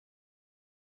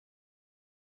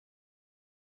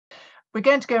We're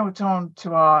going to go on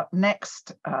to our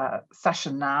next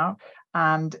session now,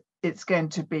 and it's going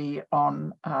to be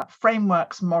on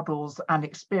frameworks, models and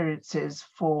experiences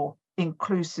for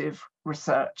inclusive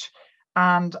research.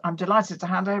 And I'm delighted to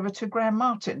hand over to Graham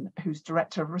Martin, who's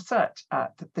Director of Research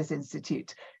at this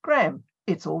institute. Graham,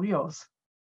 it's all yours.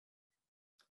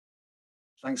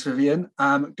 Thanks, Vivian.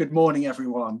 Good morning,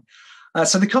 everyone.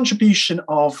 So the contribution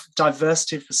of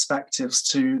diversity of perspectives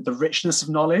to the richness of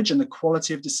knowledge and the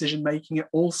quality of decision-making at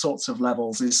all sorts of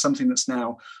levels is something that's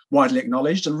now widely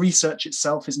acknowledged, and research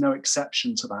itself is no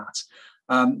exception to that.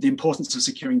 The importance of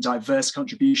securing diverse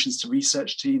contributions to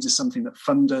research teams is something that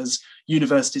funders,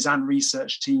 universities and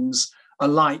research teams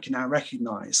alike now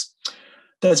recognise.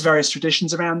 There's various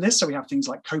traditions around this. So we have things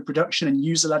like co-production and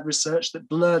user-led research that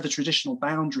blur the traditional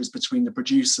boundaries between the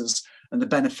producers and the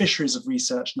beneficiaries of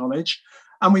research knowledge.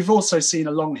 And we've also seen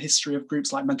a long history of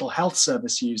groups like mental health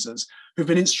service users who've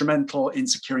been instrumental in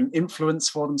securing influence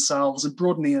for themselves and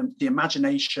broadening the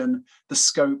imagination, the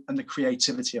scope and the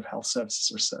creativity of health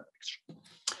services research.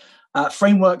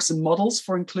 Frameworks and models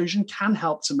for inclusion can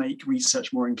help to make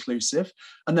research more inclusive,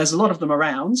 and there's a lot of them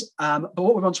around, but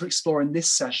what we want to explore in this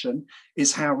session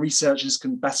is how researchers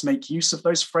can best make use of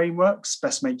those frameworks,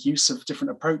 best make use of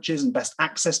different approaches and best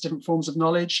access different forms of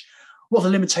knowledge, what the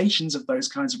limitations of those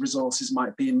kinds of resources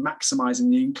might be in maximising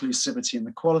the inclusivity and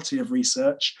the quality of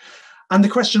research, and the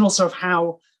question also of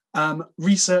how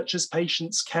researchers,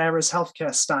 patients, carers,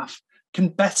 healthcare staff can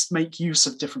best make use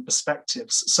of different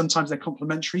perspectives. Sometimes they're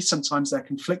complementary, sometimes they're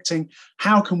conflicting.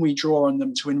 How can we draw on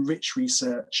them to enrich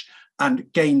research and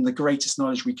gain the greatest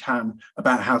knowledge we can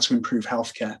about how to improve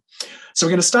healthcare? So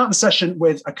we're going to start the session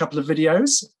with a couple of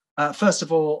videos. First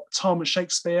of all, Tom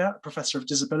Shakespeare, Professor of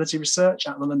Disability Research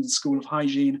at the London School of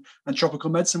Hygiene and Tropical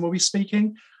Medicine, will be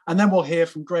speaking. And then we'll hear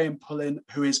from Graham Pullin,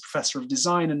 who is Professor of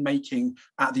Design and Making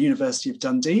at the University of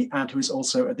Dundee and who is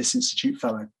also a This Institute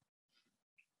Fellow.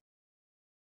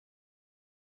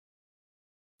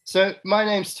 So my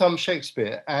name's Tom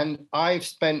Shakespeare, and I've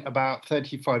spent about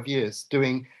 35 years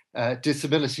doing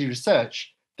disability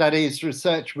research. That is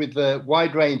research with a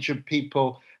wide range of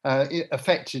people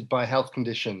affected by health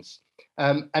conditions.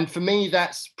 And for me,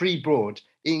 that's pretty broad.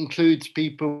 It includes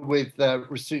people with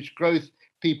research growth,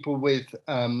 people with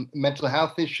mental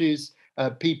health issues,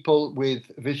 people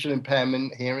with visual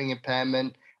impairment, hearing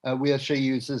impairment, wheelchair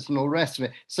users and all the rest of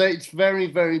it. So it's very,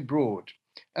 very broad.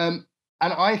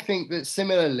 And I think that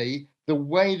similarly, the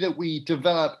way that we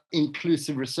develop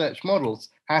inclusive research models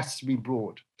has to be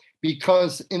broad,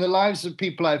 because in the lives of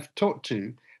people I've talked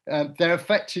to, they're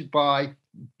affected by,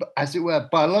 as it were,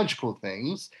 biological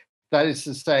things, that is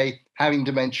to say, having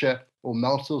dementia or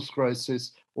multiple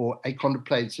sclerosis or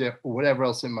achondroplasia or whatever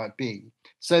else it might be.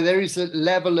 So there is a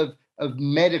level of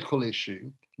medical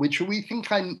issue, which I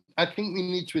think we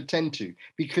need to attend to,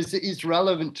 because it is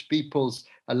relevant to people's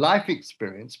life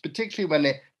experience, particularly when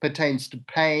it pertains to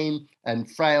pain and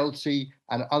frailty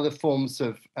and other forms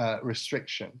of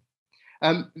restriction.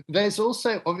 There's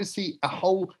also obviously a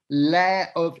whole layer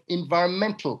of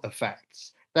environmental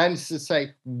effects. That is to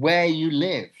say, where you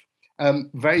live.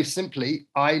 Very simply,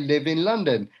 I live in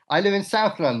London. I live in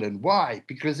South London. Why?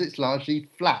 Because it's largely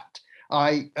flat.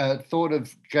 I thought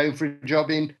of going for a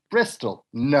job in Bristol.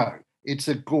 No, it's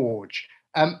a gorge.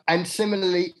 And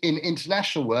similarly, in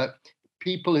international work,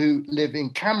 people who live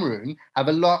in Cameroon have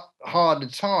a lot harder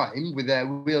time with their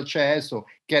wheelchairs or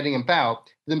getting about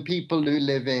than people who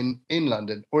live in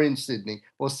London or in Sydney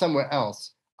or somewhere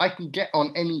else. I can get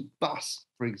on any bus,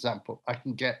 for example. I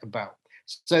can get about.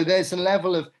 So there's a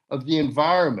level of the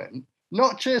environment,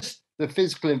 not just the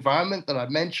physical environment that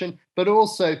I've mentioned, but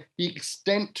also the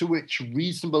extent to which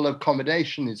reasonable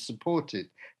accommodation is supported,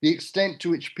 the extent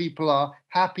to which people are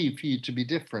happy for you to be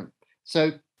different.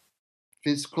 So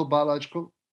physical,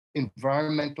 biological,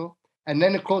 environmental, and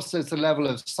then of course there's the level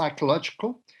of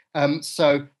psychological.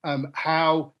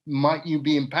 How might you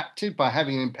be impacted by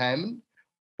having an impairment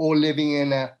or living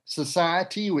in a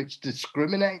society which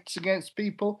discriminates against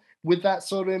people with that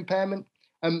sort of impairment?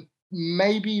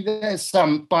 Maybe there's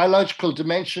some biological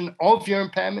dimension of your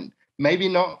impairment, maybe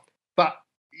not, but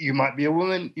you might be a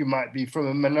woman, you might be from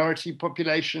a minority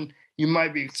population, you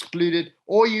might be excluded,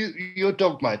 or your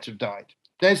dog might have died.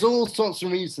 There's all sorts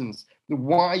of reasons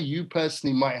why you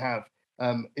personally might have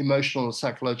emotional or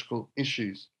psychological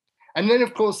issues. And then,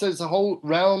 of course, there's a whole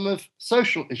realm of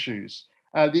social issues,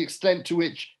 the extent to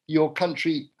which your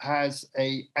country has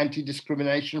an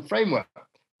anti-discrimination framework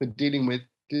for dealing with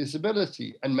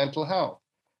disability and mental health,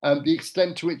 the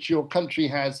extent to which your country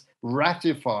has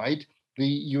ratified the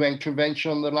UN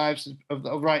Convention on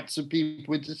the Rights of People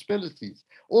with Disabilities.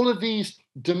 All of these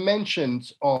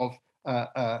dimensions of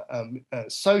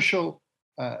social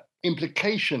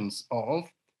implications of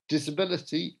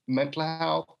disability, mental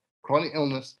health, chronic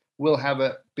illness will have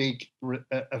a big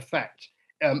effect.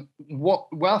 What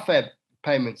welfare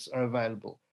payments are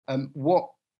available,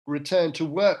 what return to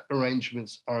work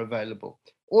arrangements are available,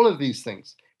 all of these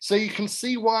things. So you can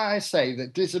see why I say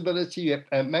that disability,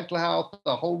 mental health,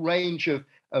 the whole range of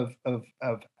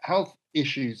health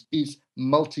issues is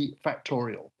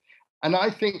multifactorial. And I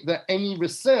think that any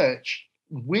research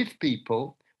with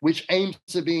people which aims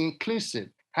to be inclusive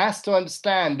has to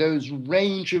understand those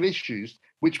range of issues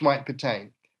which might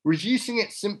pertain. Reducing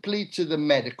it simply to the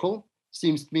medical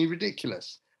seems to me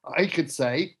ridiculous. I could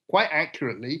say quite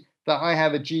accurately that I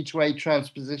have a G to A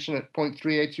transposition at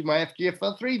 0.38 to my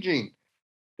FGFR3 gene,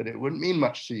 but it wouldn't mean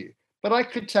much to you. But I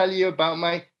could tell you about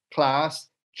my class,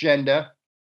 gender,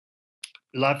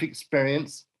 life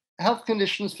experience, health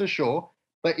conditions for sure,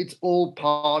 but it's all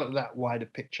part of that wider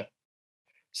picture.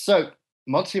 So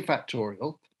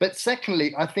multifactorial, but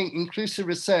secondly, I think inclusive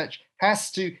research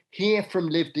has to hear from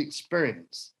lived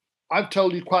experience. I've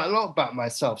told you quite a lot about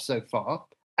myself so far,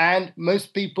 and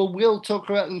most people will talk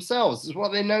about themselves. It's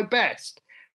what they know best.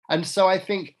 And so I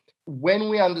think when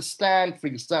we understand, for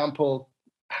example,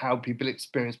 how people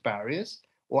experience barriers,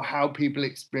 or how people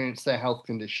experience their health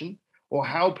condition, or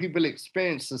how people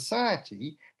experience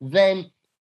society, then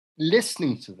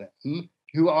listening to them,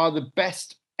 who are the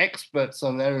best experts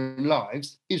on their own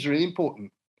lives, is really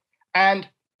important. And,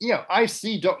 you know, I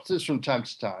see doctors from time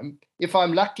to time. If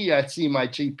I'm lucky, I see my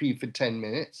GP for 10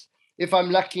 minutes. If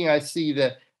I'm lucky, I see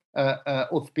the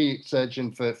orthopedic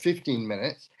surgeon for 15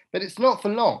 minutes, but it's not for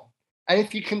long. And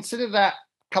if you consider that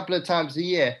a couple of times a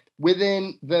year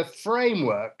within the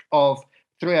framework of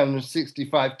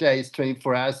 365 days,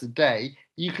 24 hours a day,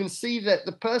 you can see that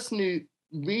the person who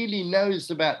really knows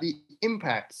about the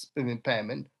impacts of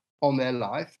impairment on their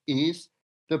life is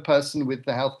the person with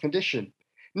the health condition.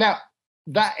 Now,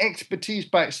 that expertise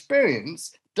by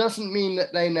experience doesn't mean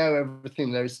that they know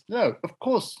everything there is to know. Of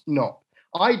course not.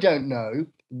 I don't know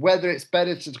whether it's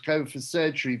better to go for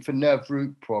surgery for nerve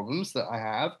root problems that I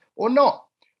have or not.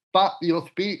 But the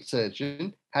orthopedic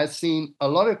surgeon has seen a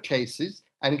lot of cases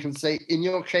and can say, in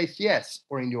your case, yes,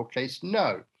 or in your case,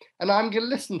 no. And I'm going to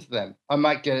listen to them. I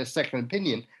might get a second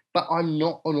opinion, but I'm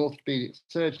not an orthopedic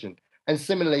surgeon. And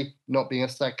similarly, not being a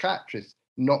psychiatrist,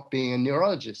 not being a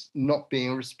neurologist, not being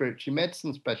a respiratory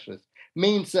medicine specialist,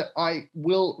 means that I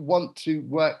will want to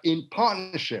work in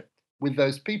partnership with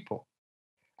those people.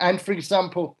 And for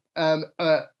example,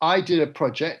 I did a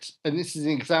project, and this is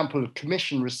an example of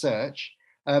commission research,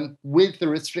 with the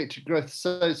Restricted Growth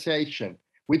Association,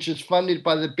 which is funded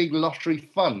by the Big Lottery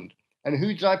Fund. And who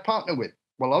did I partner with?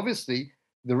 Well, obviously,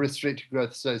 the Restricted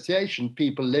Growth Association,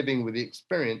 people living with the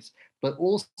experience, but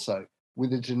also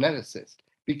with a geneticist,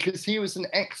 because he was an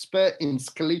expert in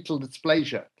skeletal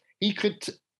dysplasia. He could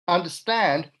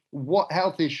understand what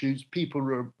health issues people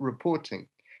were reporting.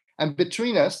 And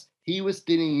between us, he was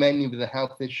dealing mainly with the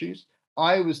health issues.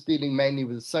 I was dealing mainly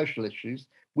with the social issues.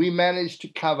 We managed to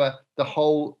cover the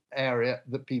whole area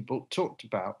that people talked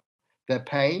about: their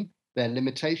pain, their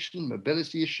limitation,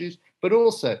 mobility issues, but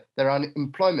also their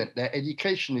unemployment, their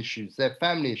education issues, their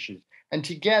family issues. And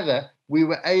together, we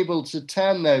were able to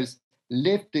turn those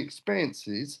lived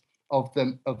experiences of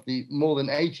the more than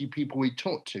 80 people we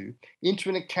talked to into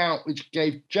an account which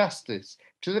gave justice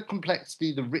to the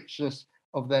complexity, the richness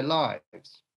of their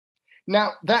lives.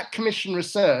 Now, that commission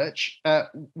research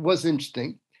was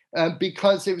interesting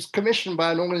because it was commissioned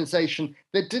by an organization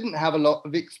that didn't have a lot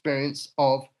of experience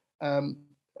of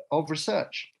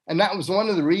research. And that was one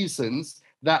of the reasons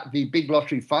that the Big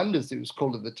Lottery Fund, as it was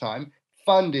called at the time,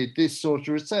 funded this sort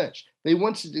of research. They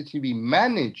wanted it to be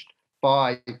managed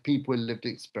by people with lived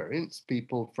experience,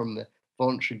 people from the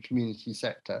voluntary community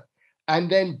sector, and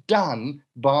then done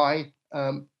by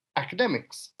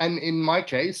academics. And in my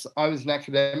case, I was an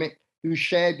academic who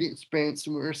shared the experience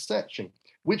we were researching,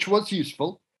 which was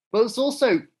useful, but it's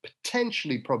also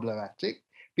potentially problematic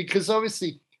because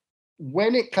obviously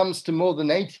when it comes to more than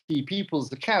 80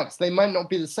 people's accounts, they might not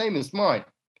be the same as mine.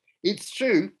 It's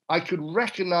true, I could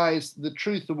recognize the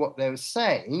truth of what they were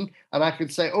saying, and I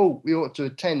could say, oh, we ought to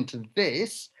attend to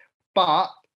this,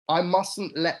 but I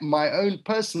mustn't let my own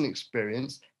personal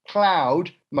experience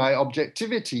cloud my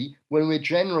objectivity when we're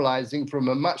generalizing from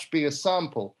a much bigger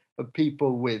sample of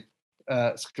people with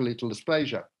skeletal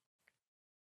dysplasia.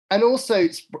 And also,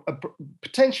 it's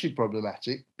potentially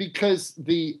problematic because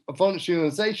the voluntary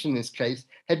organization in this case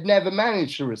had never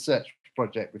managed a research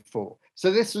project before.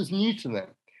 So this was new to them.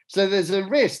 So there's a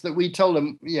risk that we told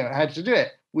them, how to do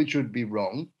it, which would be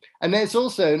wrong. And there's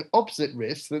also an opposite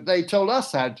risk that they told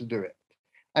us how to do it.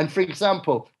 And for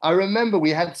example, I remember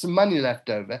we had some money left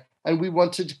over and we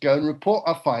wanted to go and report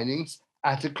our findings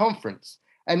at a conference.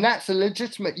 And that's a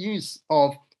legitimate use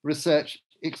of research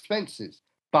expenses.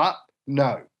 But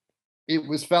no, it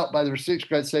was felt by the Research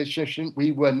Growth Association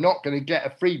we were not going to get a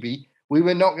freebie, we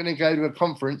were not going to go to a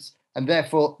conference, and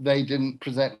therefore they didn't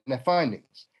present their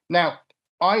findings. Now,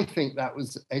 I think that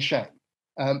was a shame.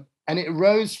 And it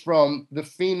arose from the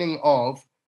feeling of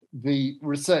the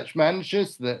research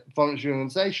managers, the voluntary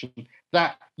organization,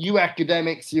 that you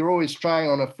academics, you're always trying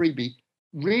on a freebie.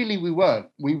 Really, we weren't.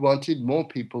 We wanted more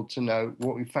people to know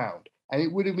what we found. And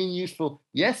it would have been useful,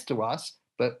 yes, to us,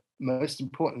 but most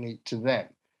importantly, to them.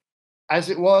 As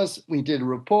it was, we did a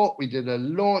report, we did a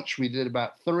launch, we did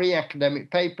about 3 academic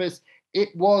papers.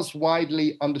 It was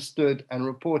widely understood and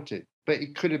reported, but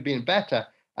it could have been better.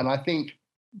 And I think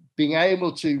being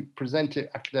able to present it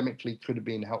academically could have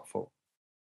been helpful.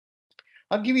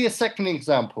 I'll give you a second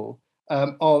example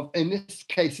of, in this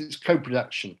case, it's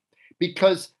co-production,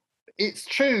 because it's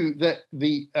true that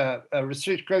the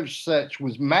research growth research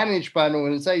was managed by an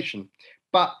organization,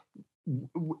 but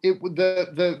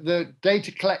the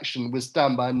data collection was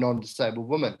done by a non-disabled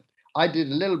woman. I did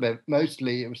a little bit,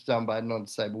 mostly it was done by a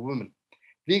non-disabled woman.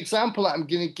 The example that I'm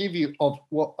going to give you of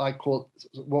what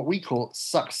we call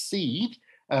succeed,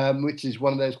 which is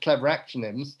one of those clever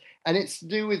acronyms, and it's to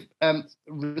do with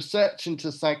research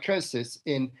into psychosis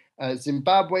in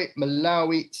Zimbabwe,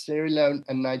 Malawi, Sierra Leone,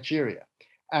 and Nigeria.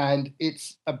 And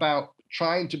it's about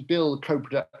trying to build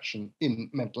co-production in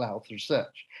mental health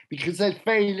research, because there's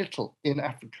very little in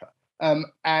Africa.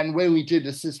 And when we did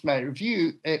a systematic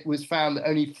review, it was found that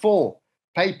only 4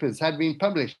 papers had been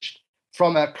published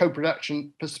from a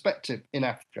co-production perspective in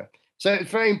Africa. So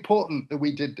it's very important that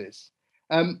we did this.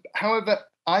 However,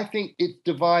 I think it's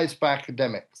devised by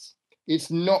academics.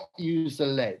 It's not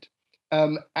user-led.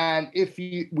 And if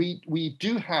we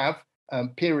do have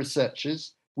peer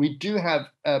researchers, we do have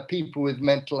people with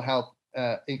mental health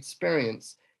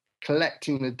experience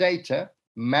collecting the data,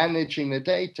 managing the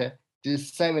data,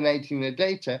 disseminating the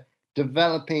data,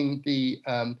 developing the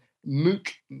MOOC,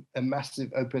 a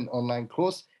massive open online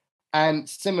course, and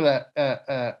similar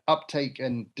uptake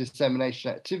and dissemination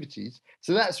activities.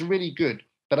 So that's really good,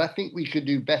 but I think we could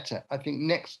do better. I think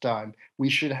next time we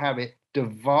should have it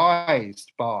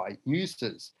devised by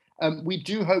users. We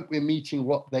do hope we're meeting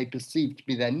what they perceive to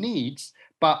be their needs,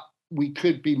 but we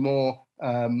could be more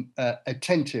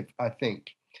attentive, I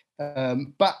think.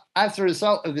 But as a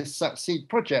result of this Succeed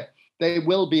project, there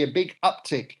will be a big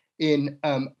uptick in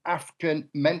African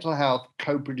mental health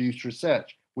co-produced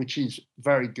research, which is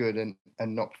very good and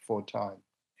not before time.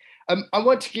 I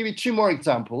want to give you 2 more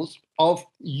examples of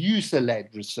user-led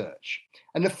research.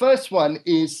 And the first one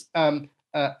is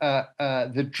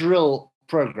the DRILL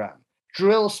program.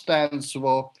 DRILL stands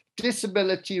for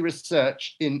Disability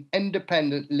Research in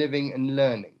Independent Living and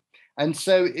Learning. And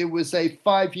so it was a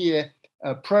 5-year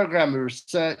program of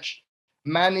research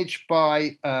managed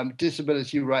by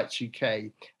Disability Rights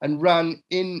UK and run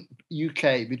in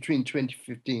UK between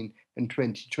 2015 and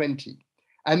 2020.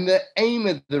 And the aim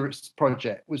of the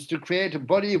project was to create a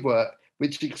body of work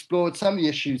which explored some of the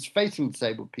issues facing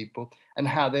disabled people and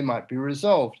how they might be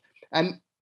resolved. And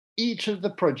each of the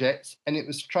projects, and it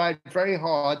was tried very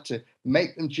hard to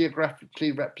make them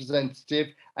geographically representative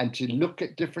and to look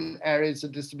at different areas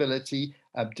of disability,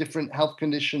 different health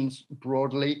conditions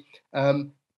broadly.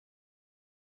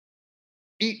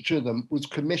 Each of them was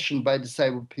commissioned by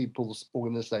disabled people's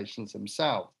organizations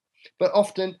themselves. But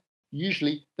often,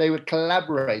 usually, they were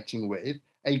collaborating with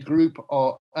a group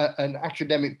or an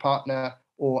academic partner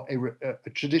or a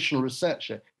traditional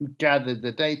researcher who gathered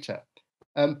the data.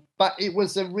 But it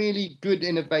was a really good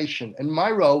innovation. And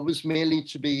my role was merely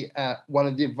to be one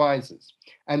of the advisors.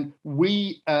 And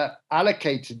we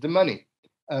allocated the money.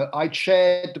 I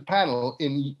chaired the panel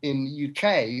in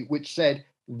UK, which said,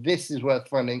 this is worth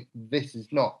funding, this is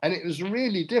not. And it was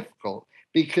really difficult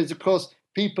because, of course,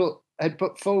 people had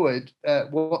put forward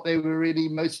what they were really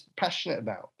most passionate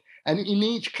about. And in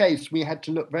each case, we had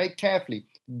to look very carefully.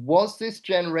 Was this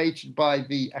generated by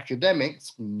the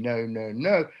academics? No, no,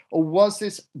 no. Or was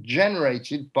this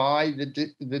generated by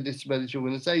the disability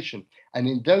organization? And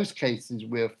in those cases,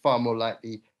 we're far more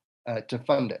likely to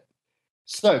fund it.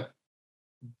 So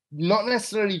not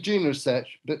necessarily doing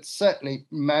research, but certainly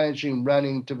managing,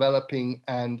 running, developing,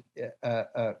 and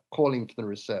calling for the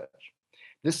research.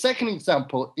 The second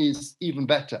example is even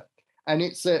better. And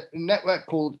it's a network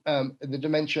called the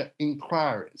Dementia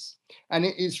Inquiries. And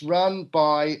it is run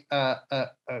by a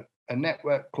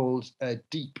network called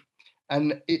DEEP.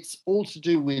 And it's all to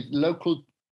do with local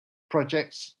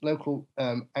projects, local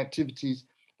activities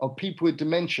of people with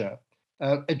dementia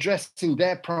addressing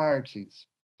their priorities.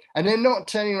 And they're not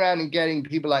turning around and getting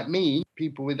people like me,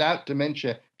 people without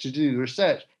dementia, to do the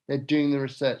research. They're doing the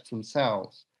research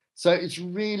themselves. So it's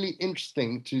really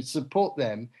interesting to support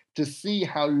them to see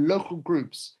how local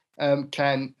groups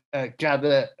can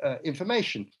gather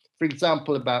information, for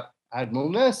example, about animal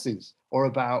nurses, or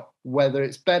about whether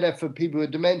it's better for people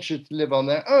with dementia to live on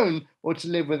their own or to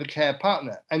live with a care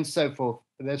partner, and so forth.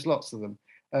 There's lots of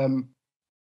them.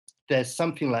 There's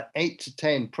something like 8 to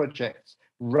 10 projects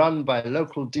run by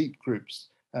local deep groups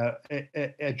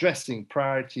addressing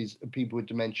priorities of people with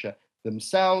dementia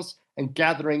themselves and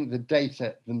gathering the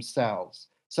data themselves.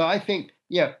 So I think,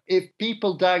 if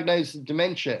people diagnosed with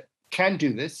dementia can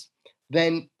do this,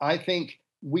 then I think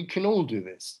we can all do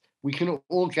this. We can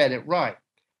all get it right.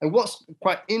 And what's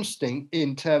quite interesting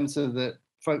in terms of the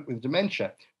folk with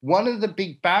dementia, one of the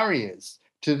big barriers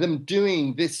to them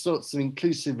doing this sorts of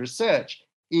inclusive research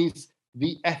is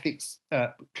the ethics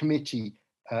committee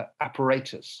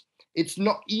apparatus. It's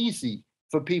not easy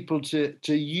for people to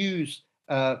use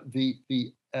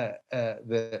the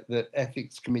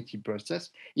ethics committee process.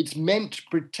 It's meant to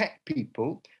protect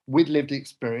people with lived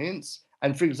experience.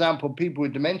 And for example, people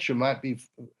with dementia might be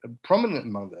prominent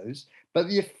among those, but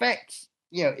the effects,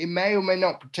 it may or may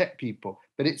not protect people,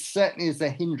 but it certainly is a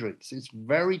hindrance. It's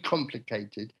very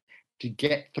complicated to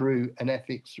get through an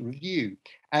ethics review.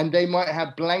 And they might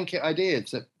have blanket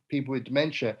ideas that people with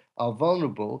dementia are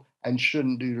vulnerable and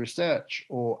shouldn't do research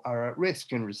or are at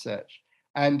risk in research.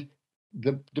 And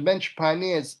the dementia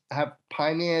pioneers have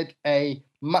pioneered a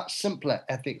much simpler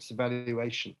ethics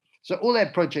evaluation. So all their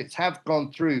projects have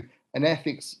gone through an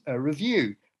ethics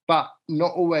review, but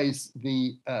not always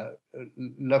the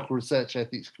local research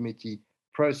ethics committee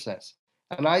process.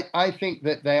 And I think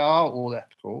that they are all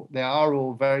ethical. They are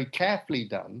all very carefully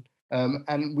done.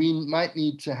 And we might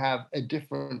need to have a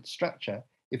different structure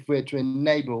if we're to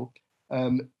enable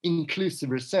inclusive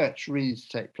research really to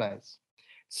take place.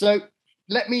 So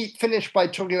let me finish by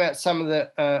talking about some of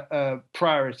the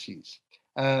priorities.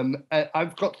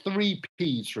 I've got 3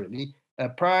 Ps really,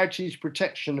 priorities,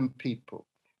 protection, and people.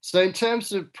 So in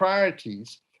terms of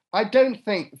priorities, I don't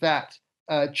think that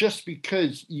just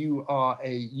because you are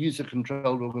a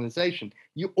user-controlled organization,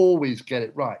 you always get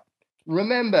it right.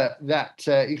 Remember that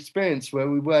experience where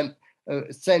we weren't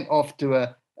sent off to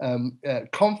a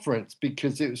conference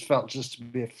because it was felt just to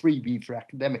be a freebie for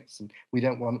academics, and we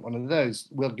don't want one of those.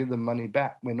 We'll give them money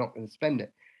back. We're not going to spend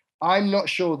it. I'm not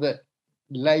sure that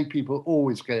lay people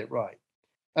always get it right.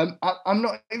 I'm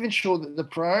not even sure that the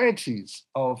priorities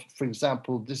of, for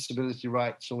example, disability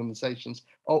rights organizations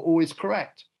are always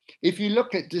correct. If you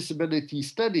look at disability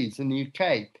studies in the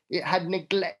UK, it had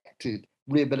neglected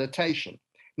rehabilitation.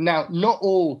 Now, not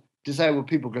all disabled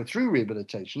people go through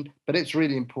rehabilitation, but it's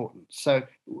really important. So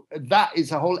that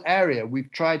is a whole area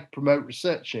we've tried to promote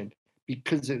research in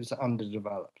because it was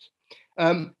underdeveloped.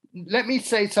 Let me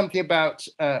say something about,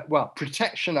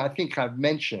 protection. I think I've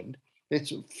mentioned.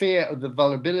 It's fear of the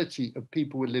vulnerability of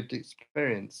people with lived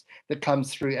experience that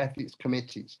comes through ethics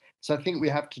committees. So I think we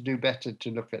have to do better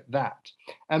to look at that.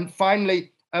 And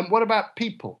finally, what about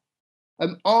people?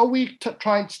 Are we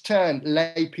trying to turn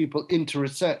lay people into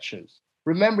researchers?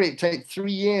 Remember, it takes 3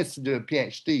 years to do a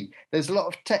PhD. There's a lot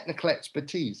of technical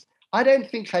expertise. I don't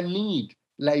think I need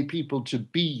lay people to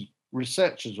be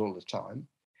researchers all the time.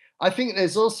 I think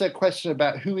there's also a question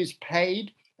about who is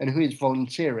paid and who is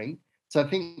volunteering. So I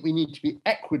think we need to be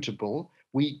equitable.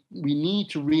 We need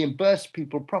to reimburse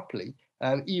people properly,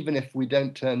 even if we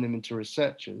don't turn them into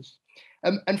researchers.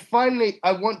 And finally,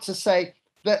 I want to say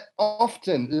that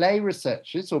often lay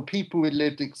researchers or people with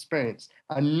lived experience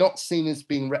are not seen as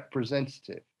being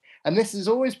representative. And this has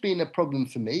always been a problem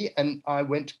for me. And I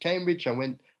went to Cambridge, I've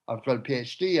got a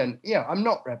PhD, and I'm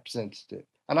not representative.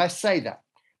 And I say that.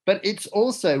 But it's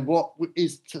also what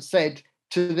is said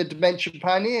to the dementia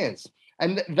pioneers.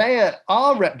 And they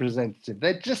are representative.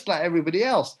 They're just like everybody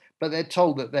else, but they're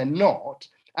told that they're not.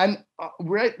 And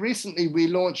recently we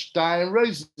launched Diana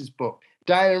Rose's book.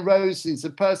 Diana Rose is a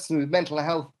person with mental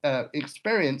health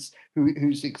experience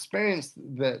who's experienced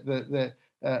the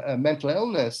mental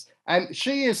illness. And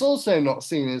she is also not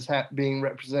seen as being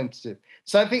representative.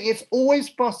 So I think it's always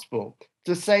possible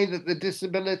to say that the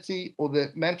disability or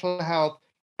the mental health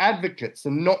advocates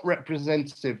are not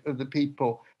representative of the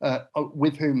people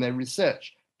with whom they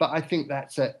research. But I think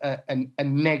that's a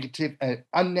negative,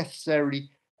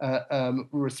 unnecessary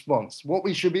response. What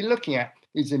we should be looking at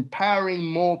is empowering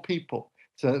more people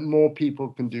so that more people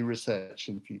can do research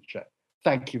in the future.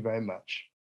 Thank you very much.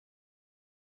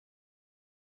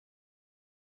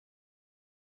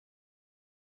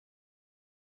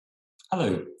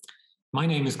 Hello, my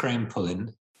name is Graham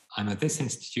Pullin. I'm a This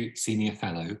Institute Senior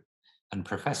Fellow and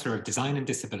Professor of Design and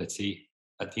Disability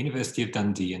at the University of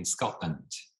Dundee in Scotland.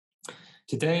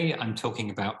 Today, I'm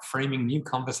talking about framing new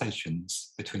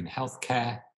conversations between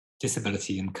healthcare,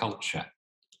 disability and culture.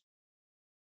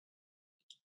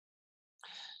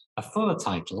 A fuller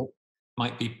title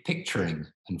might be Picturing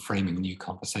and Framing New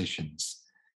Conversations,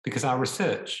 because our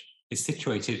research is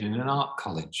situated in an art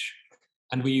college,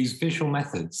 and we use visual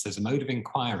methods as a mode of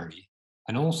inquiry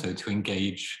and also to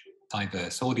engage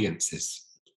diverse audiences.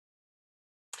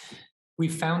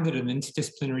 We've founded an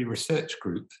interdisciplinary research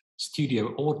group, Studio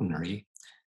Ordinary,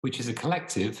 which is a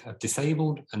collective of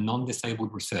disabled and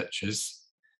non-disabled researchers,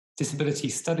 disability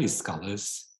studies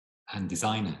scholars, and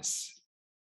designers.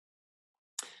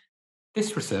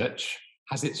 This research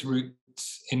has its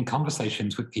roots in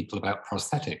conversations with people about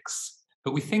prosthetics,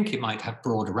 but we think it might have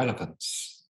broader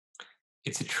relevance.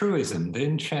 It's a truism that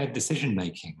in shared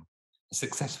decision-making, a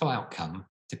successful outcome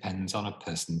depends on a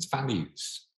person's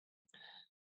values.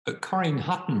 But Doreen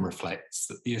Hutton reflects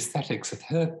that the aesthetics of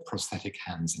her prosthetic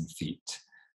hands and feet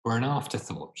were an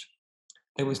afterthought.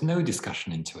 There was no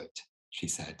discussion into it, she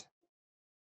said.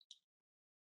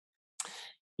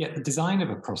 Yet the design of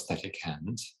a prosthetic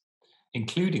hand,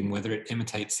 including whether it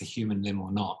imitates a human limb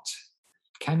or not,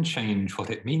 can change what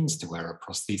it means to wear a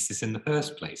prosthesis in the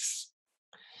first place.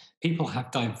 People have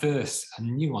diverse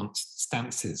and nuanced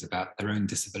stances about their own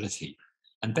disability,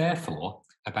 and therefore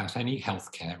about any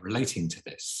healthcare relating to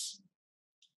this.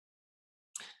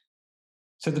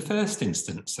 So the first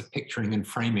instance of picturing and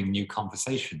framing new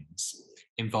conversations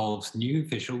involves new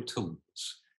visual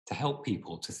tools to help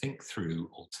people to think through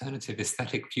alternative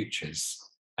aesthetic futures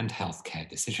and healthcare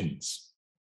decisions.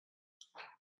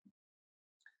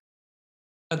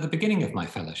 At the beginning of my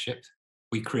fellowship,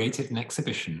 we created an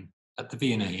exhibition at the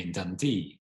V&A in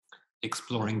Dundee,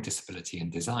 exploring disability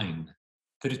and design,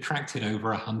 that attracted over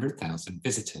 100,000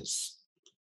 visitors.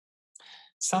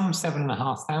 Some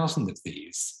 7,500 of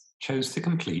these chose to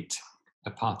complete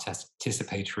a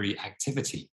participatory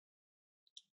activity.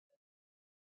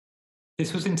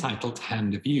 This was entitled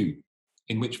Hand of You,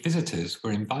 in which visitors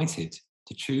were invited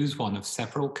to choose one of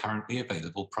several currently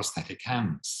available prosthetic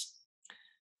hands.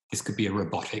 This could be a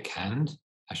robotic hand,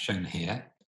 as shown here,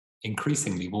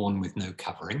 increasingly worn with no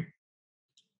covering.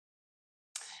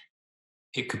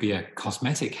 It could be a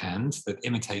cosmetic hand that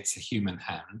imitates a human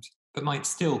hand, but might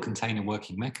still contain a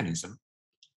working mechanism.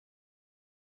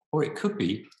 Or it could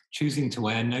be choosing to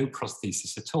wear no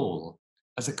prosthesis at all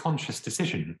as a conscious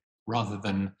decision rather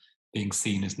than being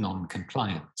seen as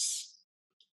non-compliance.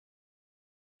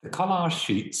 The collage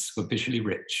sheets were visually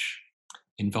rich,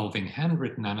 involving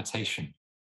handwritten annotation.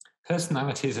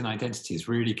 Personalities and identities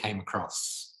really came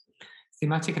across.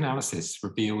 Thematic analysis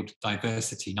revealed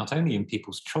diversity not only in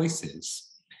people's choices,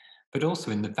 but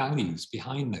also in the values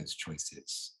behind those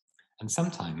choices, and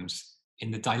sometimes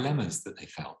in the dilemmas that they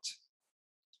felt.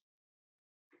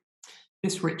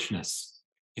 This richness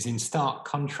is in stark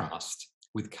contrast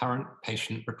with current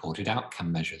patient-reported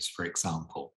outcome measures, for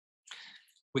example,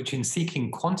 which in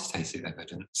seeking quantitative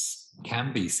evidence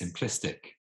can be simplistic.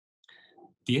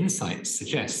 The insights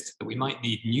suggest that we might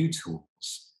need new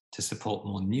tools to support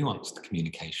more nuanced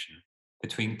communication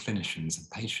between clinicians and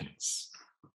patients.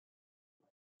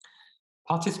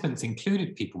 Participants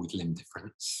included people with limb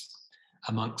difference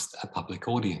amongst a public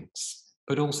audience,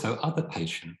 but also other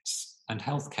patients and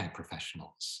healthcare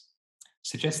professionals,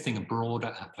 suggesting a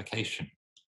broader application.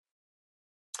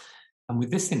 And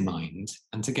with this in mind,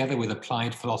 and together with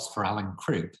applied philosopher Alan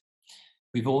Cribb,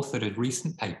 we've authored a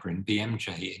recent paper in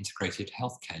BMJ Integrated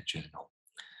Healthcare Journal,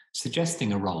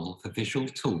 suggesting a role for visual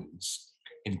tools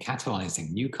in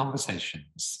catalyzing new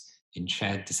conversations in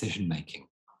shared decision-making.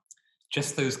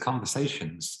 Just those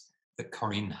conversations that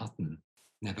Doreen Hutton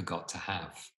never got to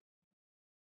have.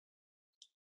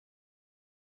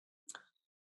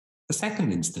 The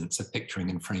second instance of picturing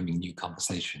and framing new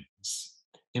conversations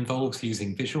involves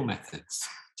using visual methods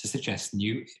to suggest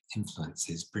new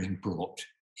influences being brought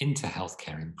into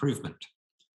healthcare improvement.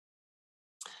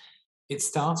 It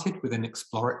started with an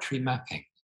exploratory mapping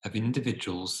of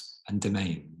individuals and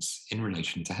domains in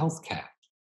relation to healthcare,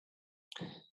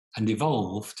 and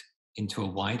evolved into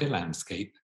a wider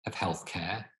landscape of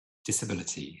healthcare,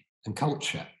 disability, and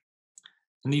culture.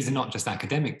 And these are not just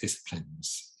academic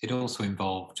disciplines, it also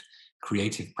involved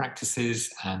creative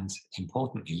practices and,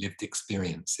 importantly, lived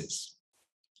experiences.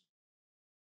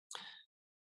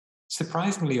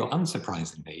 Surprisingly or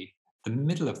unsurprisingly, the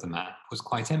middle of the map was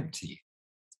quite empty.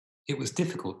 It was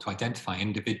difficult to identify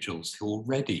individuals who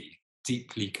already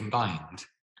deeply combined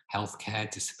healthcare,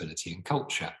 disability, and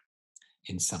culture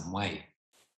in some way.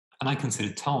 And I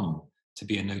consider Tom to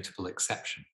be a notable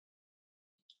exception.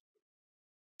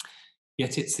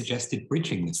 Yet it suggested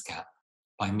bridging this gap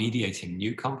by mediating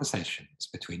new conversations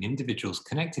between individuals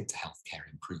connected to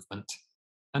healthcare improvement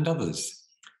and others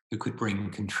who could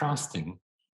bring contrasting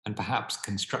and perhaps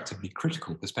constructively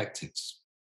critical perspectives.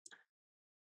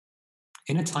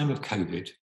 In a time of COVID,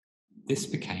 this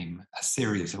became a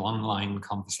series of online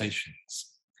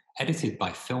conversations, edited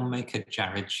by filmmaker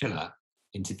Jared Schiller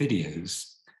into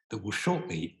videos that will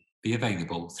shortly be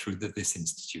available through the This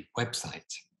Institute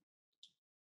website.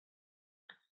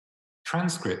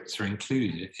 Transcripts are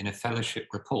included in a fellowship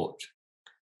report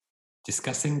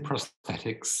discussing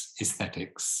prosthetics,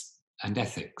 aesthetics, and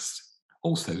ethics,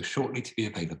 also shortly to be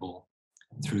available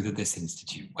through the This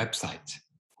Institute website.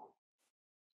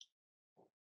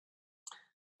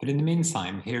 But in the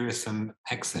meantime, here are some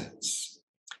excerpts.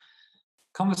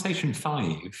 Conversation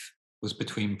 5 was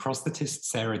between prosthetist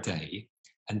Sarah Day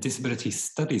and disability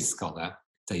studies scholar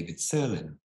David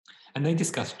Serlin, and they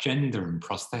discussed gender and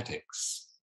prosthetics.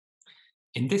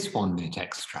 In this 1-minute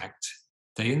extract,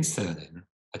 Day and Serlin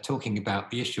are talking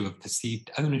about the issue of perceived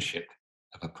ownership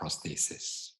of a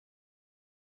prosthesis.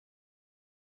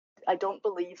 I don't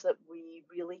believe that we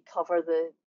really cover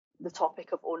the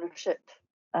topic of ownership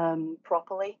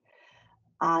properly.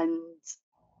 And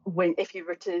if you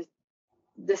were to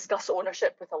discuss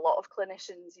ownership with a lot of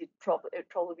clinicians, it'd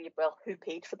probably be, well, who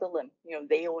paid for the limb? You know,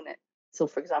 they own it. So,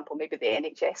 for example, maybe the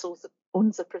NHS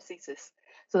owns the prosthesis.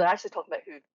 So they're actually talking about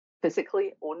who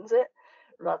physically owns it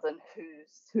rather than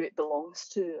who it belongs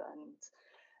to.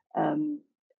 And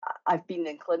I've been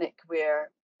in clinic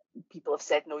where people have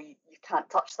said, no, you can't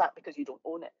touch that because you don't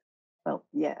own it. Well,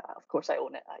 yeah, of course I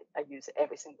own it. I use it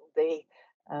every single day.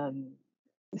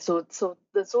 So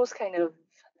there's those kind of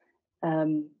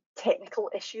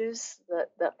technical issues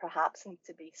that perhaps need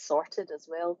to be sorted as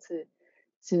well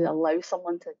to allow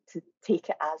someone to take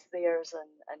it as theirs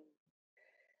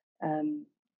and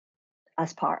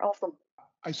as part of them.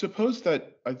 I suppose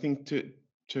that I think to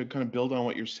kind of build on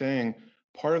what you're saying,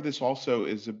 part of this also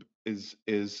is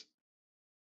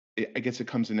I guess it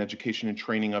comes in education and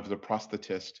training of the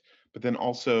prosthetist, but then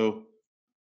also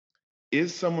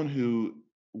is someone who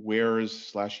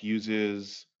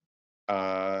wears/uses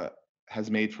has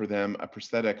made for them a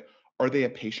prosthetic, are they a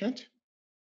patient?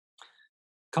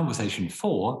 Conversation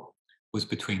 4 was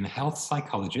between health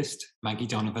psychologist Maggie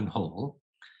Donovan Hall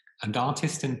and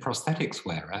artist and prosthetics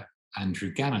wearer Andrew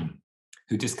Gannon,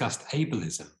 who discussed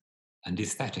ableism and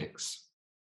aesthetics.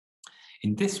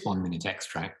 In this 1-minute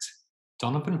extract,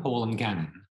 Donovan Hall and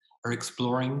Gannon are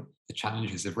exploring the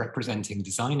challenges of representing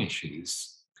design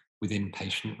issues within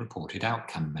patient-reported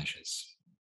outcome measures.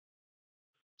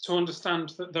 To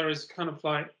understand that there is kind of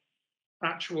like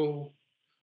actual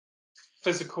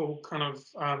physical kind of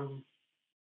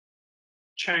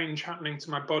change happening to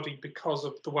my body because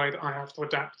of the way that I have to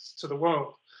adapt to the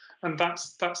world. And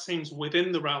that seems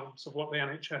within the realms of what the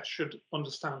NHS should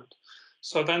understand.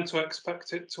 So then to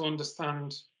expect it to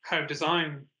understand how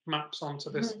design maps onto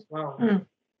this as well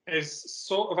is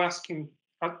sort of asking,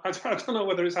 I don't know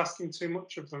whether it's asking too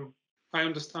much of them. I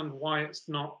understand why it's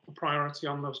not a priority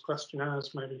on those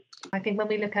questionnaires, maybe. I think when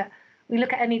we look at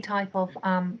any type of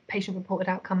patient-reported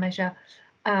outcome measure,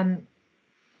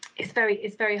 it's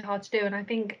very hard to do. And I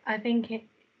think it,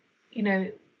 you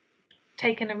know,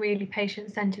 taking a really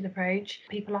patient-centered approach,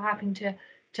 people are having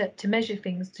to measure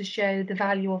things to show the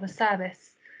value of a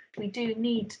service. We do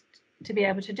need to be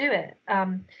able to do it.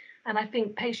 And I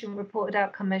think patient-reported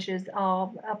outcome measures are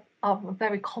a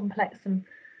very complex and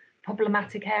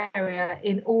problematic area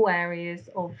in all areas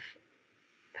of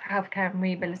healthcare and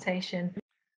rehabilitation.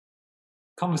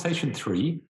 Conversation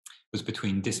 3 was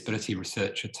between disability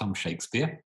researcher Tom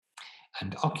Shakespeare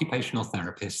and occupational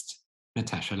therapist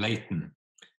Natasha Layton,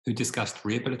 who discussed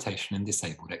rehabilitation and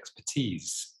disabled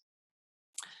expertise.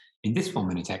 In this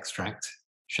 1-minute extract,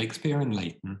 Shakespeare and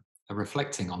Layton are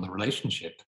reflecting on the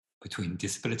relationship between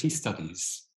disability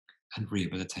studies and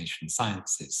rehabilitation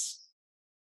sciences.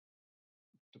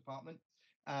 Department,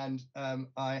 and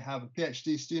I have a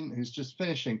PhD student who's just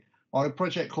finishing on a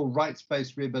project called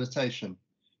rights-based rehabilitation,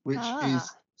 which is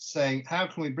saying how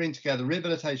can we bring together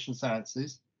rehabilitation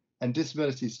sciences and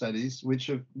disability studies, which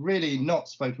have really not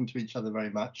spoken to each other very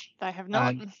much. They have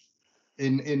not.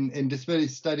 And in disability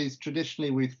studies,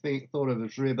 traditionally we've thought of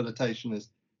as rehabilitation as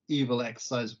evil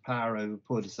exercise of power over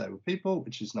poor disabled people,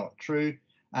 which is not true.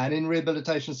 And in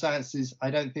rehabilitation sciences,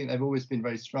 I don't think they've always been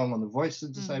very strong on the voice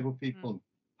of disabled people,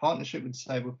 partnership with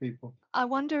disabled people. I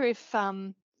wonder if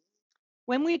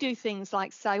when we do things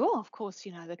like say, well, of course,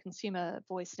 you know, the consumer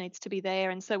voice needs to be there.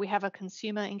 And so we have a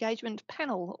consumer engagement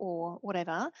panel or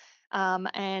whatever.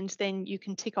 And then you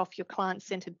can tick off your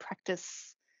client-centered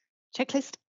practice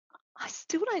checklist. I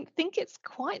still don't think it's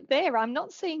quite there. I'm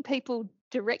not seeing people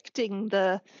directing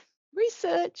the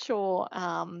research or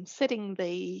setting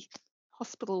the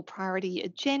hospital priority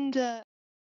agenda.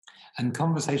 And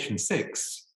conversation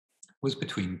 6 was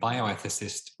between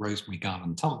bioethicist Rosemary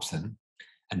Garland-Thompson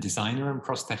and designer and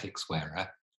prosthetics wearer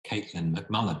Caitlin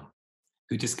McMullen,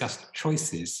 who discussed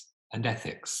choices and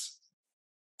ethics.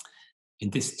 In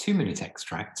this 2-minute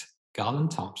extract,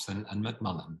 Garland-Thompson and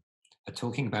McMullen are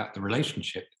talking about the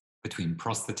relationship between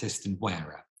prosthetist and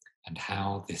wearer and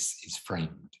how this is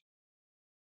framed.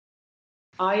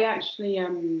 I actually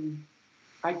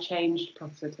I changed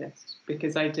prosthetist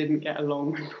because I didn't get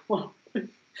along with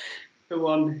the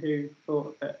one who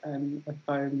thought that a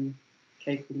foam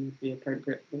casing would be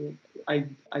appropriate. I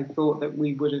thought that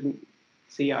we wouldn't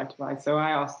see eye to eye, so I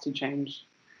asked to change.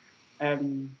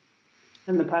 And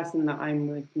the person that I'm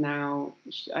with now,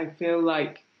 I feel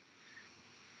like,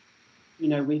 you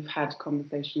know, we've had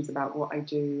conversations about what I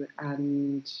do,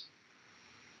 and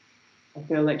I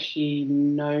feel like she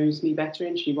knows me better,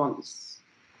 and she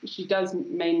does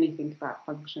mainly think about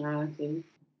functionality.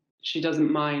 She doesn't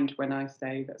mind when I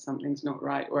say that something's not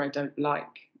right, or I don't like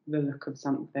the look of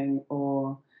something,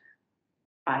 or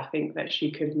I think that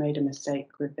she could have made a mistake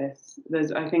with this.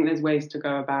 I think there's ways to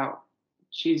go about.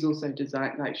 She's also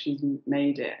designed, like, she's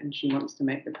made it and she wants to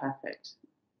make the perfect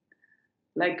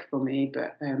leg for me,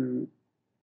 but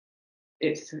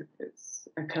it's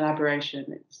a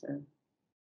collaboration.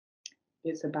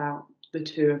 It's about the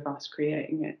two of us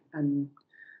creating it, and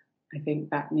I think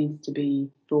that needs to be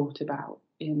thought about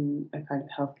in a kind of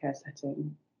healthcare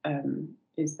setting.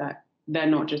 Is that they're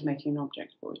not just making an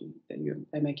object for you;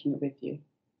 they're making it with you.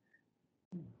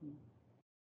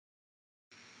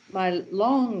 My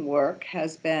long work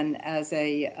has been as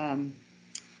a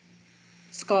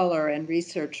scholar and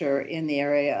researcher in the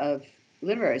area of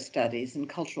literary studies and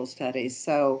cultural studies.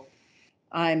 So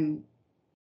I'm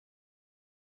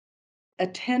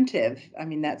attentive, I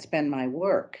mean, that's been my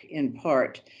work in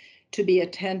part, to be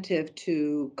attentive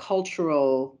to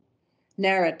cultural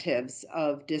narratives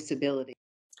of disability.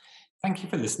 Thank you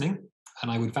for listening,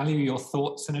 and I would value your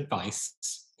thoughts and advice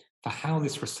for how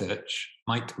this research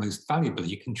might most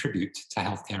valuably contribute to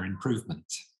healthcare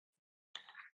improvement.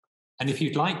 And if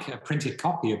you'd like a printed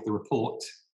copy of the report,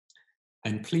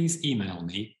 then please email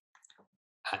me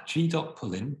at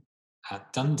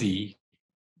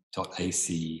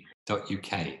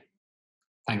g.pullin@dundee.ac.uk.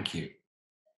 Thank you.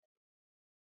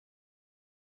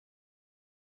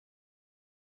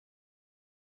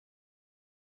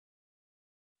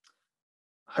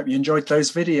 Hope you enjoyed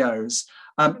those videos.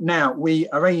 Now, we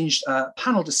arranged a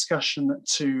panel discussion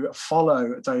to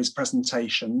follow those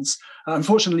presentations.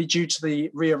 Unfortunately, due to the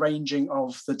rearranging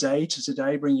of the day to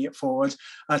today, bringing it forward,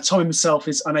 Tom himself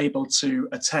is unable to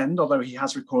attend, although he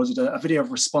has recorded a video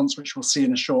of response, which we'll see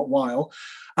in a short while.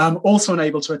 Also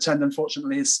unable to attend,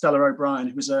 unfortunately, is Stella O'Brien,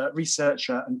 who is a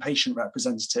researcher and patient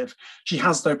representative. She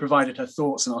has, though, provided her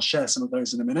thoughts, and I'll share some of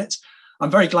those in a minute. I'm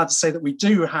very glad to say that we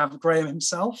do have Graham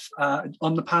himself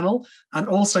on the panel, and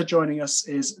also joining us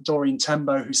is Doreen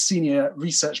Tembo, who's Senior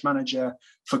Research Manager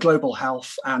for Global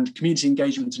Health and Community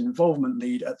Engagement and Involvement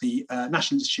Lead at the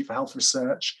National Institute for Health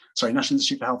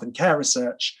and Care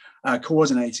Research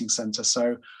Coordinating Centre.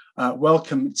 So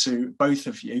welcome to both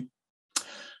of you.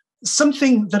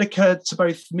 Something that occurred to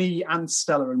both me and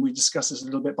Stella, and we discussed this a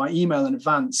little bit by email in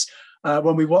advance,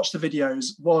 when we watched the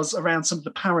videos, was around some of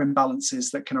the power imbalances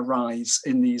that can arise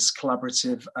in these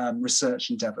collaborative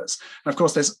research endeavours. And of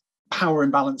course, there's power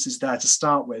imbalances there to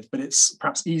start with, but it's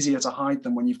perhaps easier to hide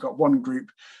them when you've got one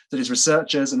group that is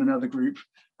researchers and another group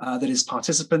that is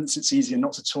participants. It's easier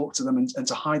not to talk to them and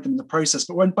to hide them in the process.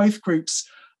 But when both groups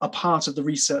are part of the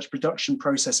research production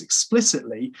process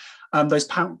explicitly, those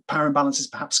power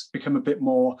imbalances perhaps become a bit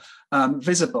more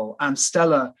visible. And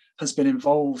Stella has been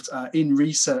involved in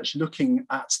research looking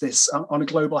at this on a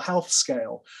global health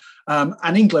scale.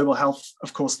 And in global health,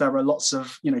 of course, there are lots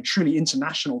of truly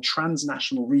international,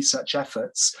 transnational research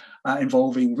efforts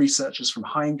involving researchers from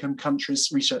high-income countries,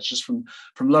 researchers from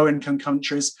low-income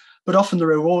countries. But often the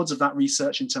rewards of that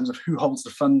research in terms of who holds the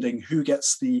funding, who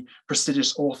gets the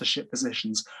prestigious authorship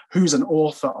positions, who's an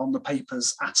author on the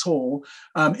papers at all,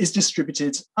 is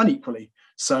distributed unequally.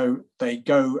 So they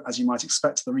go, as you might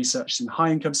expect, to the researchers in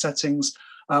high-income settings,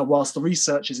 whilst the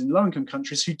researchers in low-income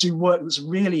countries who do work that's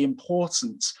really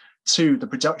important to the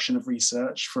production of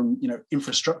research, from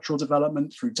infrastructural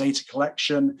development through data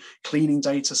collection, cleaning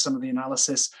data, some of the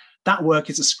analysis, that work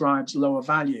is ascribed lower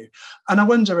value. And I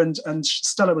wonder, and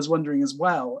Stella was wondering as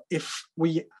well, if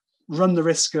we run the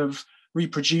risk of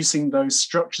reproducing those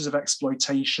structures of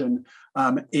exploitation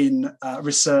in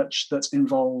research that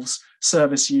involves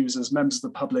service users, members of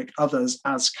the public, others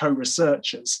as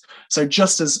co-researchers. So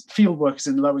just as field workers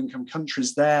in low-income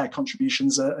countries, their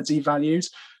contributions are devalued,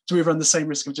 do we run the same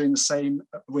risk of doing the same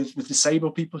with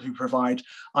disabled people who provide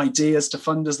ideas to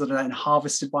funders that are then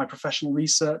harvested by professional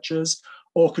researchers,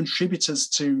 or contributors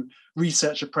to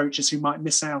research approaches who might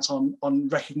miss out on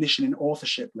recognition in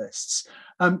authorship lists?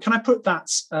 Can I put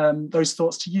those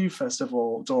thoughts to you, first of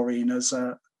all, Doreen, as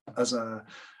a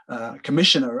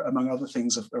commissioner, among other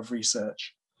things, of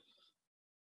research?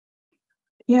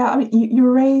 Yeah, I mean, you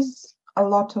raise a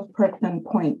lot of pertinent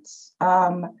points.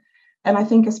 And I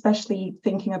think especially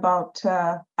thinking about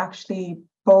actually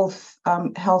both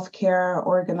healthcare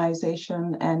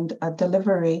organization and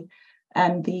delivery,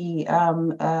 and the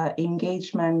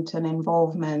engagement and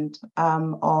involvement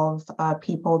of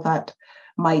people that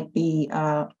might be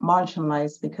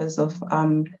marginalized because of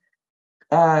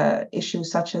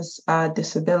issues such as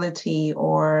disability,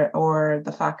 or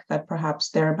the fact that perhaps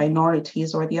they're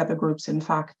minorities, or the other groups, in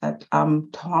fact, that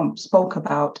Tom spoke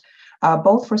about.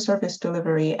 Both for service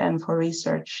delivery and for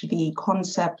research, the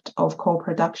concept of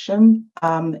co-production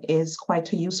is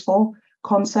quite a useful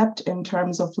concept in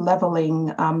terms of leveling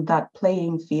that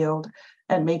playing field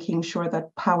and making sure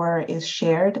that power is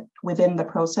shared within the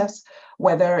process,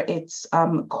 whether it's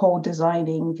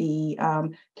co-designing the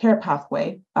care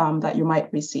pathway that you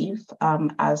might receive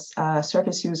as a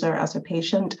service user, as a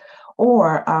patient,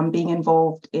 or being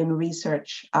involved in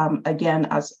research, again,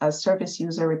 as a service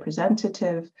user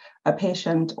representative, a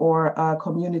patient, or a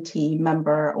community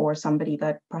member, or somebody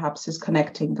that perhaps is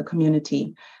connecting the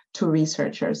community to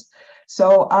researchers.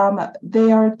 So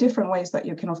there are different ways that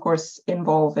you can, of course,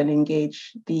 involve and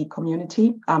engage the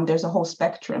community. There's a whole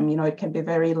spectrum. You know, it can be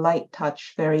very light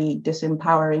touch, very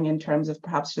disempowering in terms of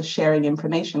perhaps just sharing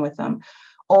information with them,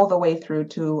 all the way through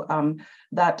to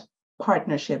that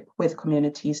partnership with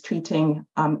communities, treating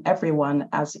everyone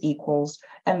as equals.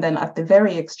 And then at the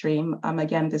very extreme,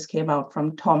 again, this came out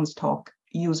from Tom's talk,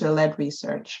 user-led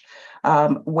research,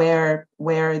 where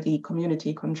the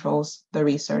community controls the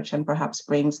research and perhaps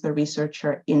brings the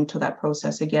researcher into that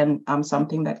process. Again,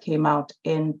 something that came out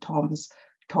in Tom's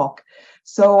talk.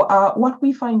 So what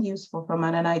we find useful from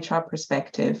an NIHR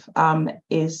perspective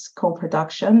is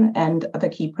co-production, and the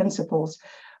key principles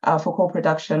for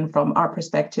co-production from our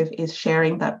perspective is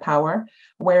sharing that power,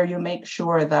 where you make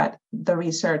sure that the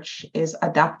research is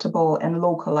adaptable and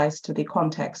localized to the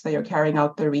context that you're carrying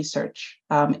out the research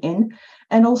in,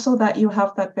 and also that you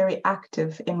have that very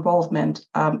active involvement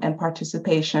and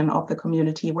participation of the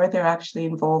community, where they're actually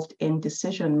involved in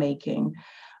decision-making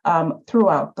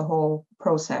throughout the whole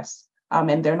process.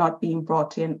 And they're not being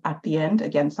brought in at the end,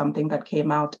 again, something that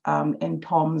came out in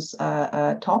Tom's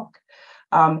talk.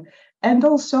 And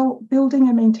also building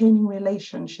and maintaining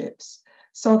relationships,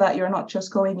 so that you're not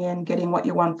just going in, getting what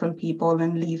you want from people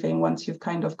and leaving once you've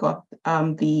kind of got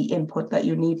the input that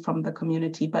you need from the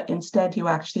community, but instead you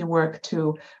actually work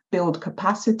to build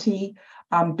capacity,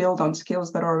 build on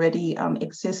skills that are already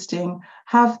existing,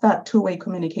 have that two-way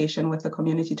communication with the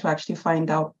community to actually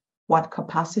find out what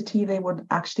capacity they would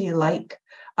actually like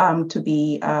to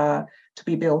be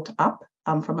built up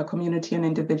from a community and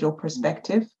individual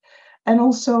perspective. And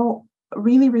also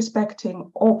really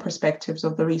respecting all perspectives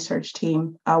of the research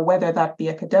team, whether that be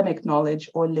academic knowledge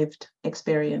or lived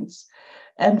experience.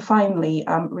 And finally,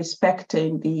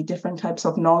 respecting the different types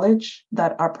of knowledge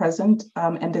that are present.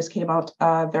 And this came out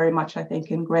very much, I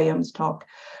think, in Graham's talk,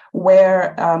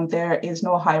 where there is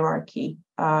no hierarchy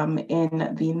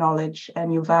in the knowledge,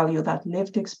 and you value that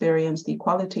lived experience, the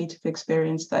qualitative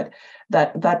experience that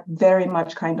very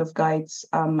much kind of guides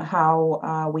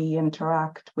how we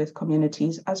interact with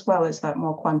communities, as well as that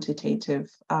more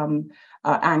quantitative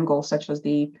angle, such as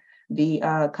the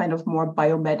kind of more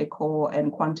biomedical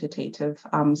and quantitative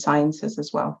sciences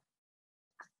as well.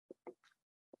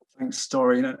 Thanks,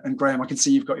 Doreen. And Graham, I can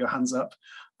see you've got your hands up.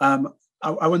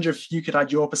 I wonder if you could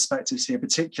add your perspectives here,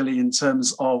 particularly in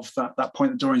terms of that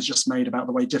point that Doreen's just made about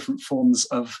the way different forms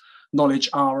of knowledge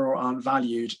are or aren't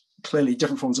valued. Clearly,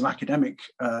 different forms of academic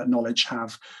knowledge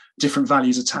have different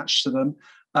values attached to them.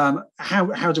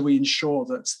 How do we ensure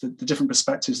that the different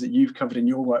perspectives that you've covered in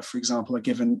your work, for example, are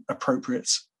given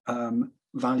appropriate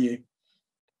value?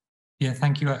 Yeah,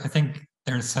 thank you. I think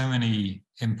there are so many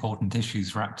important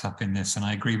issues wrapped up in this, and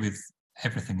I agree with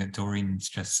everything that Doreen's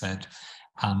just said.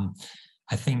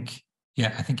 I think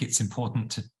it's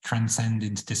important to transcend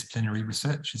interdisciplinary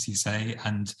research, as you say,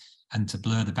 and to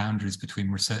blur the boundaries between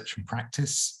research and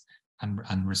practice,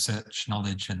 and research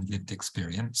knowledge and lived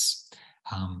experience.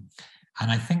 And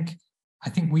I think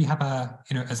we have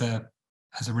as a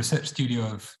as a research studio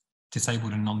of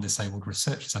disabled and non-disabled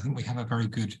researchers, I think we have a very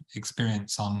good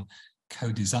experience on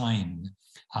co-design.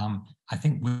 I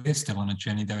think we're still on a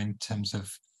journey though in terms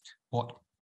of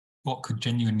what could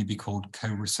genuinely be called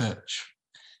co-research,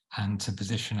 and to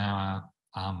position our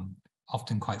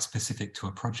often quite specific to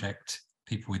a project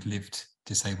people with lived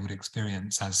disabled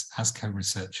experience as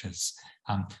co-researchers.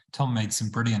 Tom made some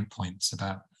brilliant points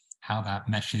about how that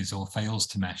meshes or fails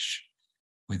to mesh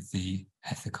with the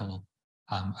ethical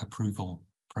approval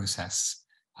process,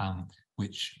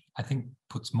 which I think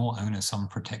puts more onus on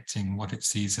protecting what it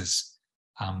sees as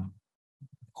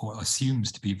or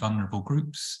assumes to be vulnerable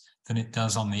groups than it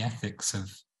does on the ethics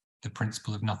of the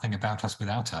principle of nothing about us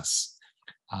without us.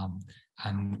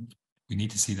 And we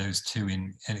need to see those two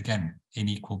in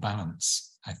equal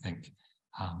balance, I think.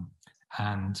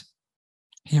 And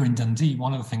here in Dundee,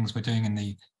 one of the things we're doing in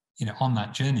the, on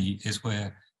that journey is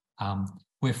we're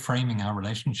framing our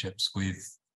relationships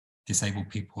with disabled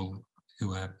people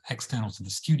who are external to the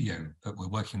studio, but we're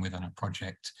working with on a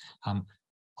project.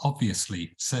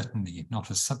 Obviously, certainly not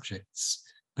as subjects,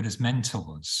 but as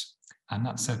mentors. And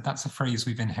that's a phrase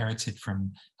we've inherited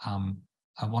from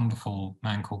a wonderful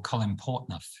man called Colin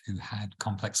Portnoy, who had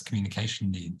complex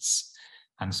communication needs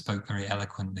and spoke very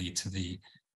eloquently to the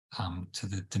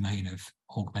domain of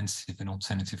augmentative and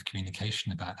alternative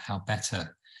communication about how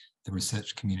better the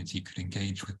research community could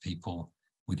engage with people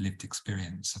with lived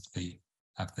experience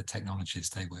of the technologies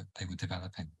they were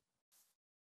developing.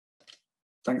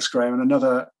 Thanks, Graham. And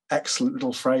another excellent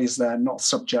little phrase there, not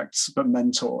subjects, but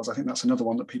mentors. I think that's another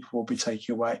one that people will be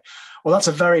taking away. Well, that's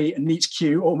a very neat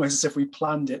cue, almost as if we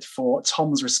planned it for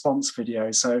Tom's response video.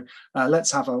 So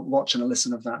let's have a watch and a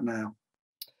listen of that now.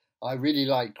 I really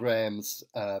like Graham's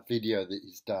video that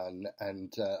he's done,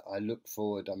 and I look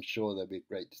forward, I'm sure there'll be a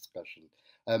great discussion.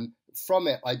 From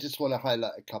it, I just want to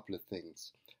highlight a couple of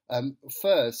things.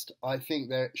 First, I think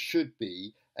there should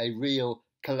be a real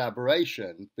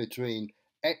collaboration between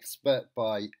expert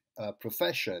by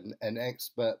profession and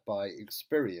expert by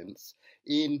experience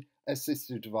in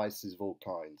assistive devices of all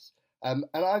kinds. And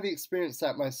I've experienced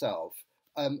that myself.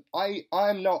 I'm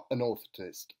not an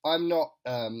orthotist. I'm not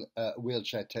a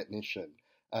wheelchair technician.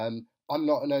 I'm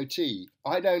not an OT.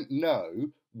 I don't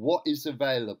know what is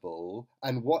available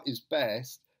and what is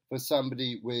best for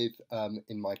somebody with,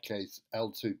 in my case,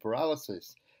 L2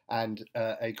 paralysis and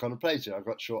achondroplasia. I've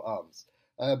got short arms.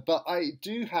 But I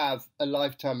do have a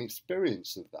lifetime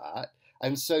experience of that.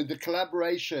 And so the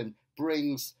collaboration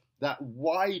brings that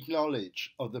wide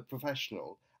knowledge of the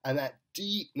professional and that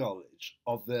deep knowledge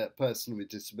of the person with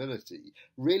disability,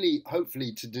 really,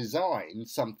 hopefully, to design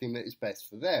something that is best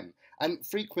for them. And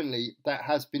frequently, that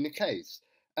has been the case.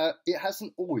 It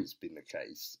hasn't always been the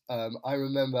case. I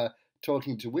remember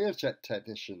talking to wheelchair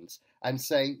technicians and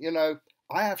saying,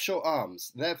 I have short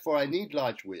arms, therefore I need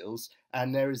large wheels,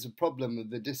 and there is a problem with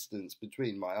the distance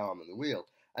between my arm and the wheel.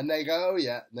 And they go, oh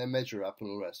yeah, and they measure up and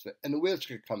all the rest of it. And the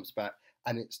wheelchair comes back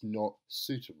and it's not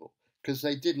suitable because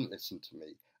they didn't listen to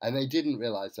me and they didn't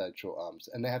realise they had short arms,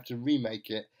 and they have to remake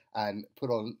it and put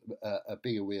on a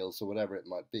bigger wheels or whatever it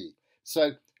might be.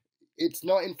 So it's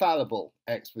not infallible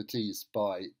expertise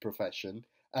by profession,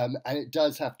 and it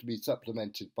does have to be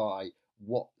supplemented by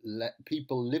what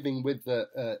people living with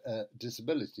the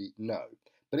disability know.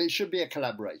 But it should be a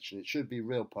collaboration. It should be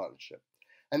real partnership.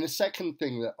 And the second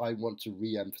thing that I want to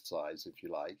re-emphasize, if you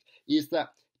like, is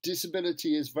that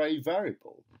disability is very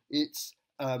variable. It's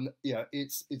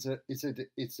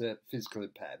it's a physical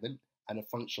impairment and a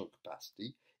functional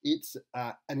capacity. It's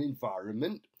an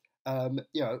environment.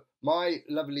 My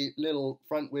lovely little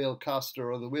front wheel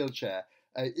caster on the wheelchair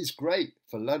is great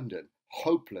for London,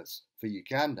 hopeless for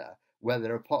Uganda, where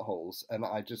there are potholes, and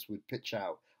I just would pitch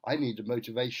out. I need a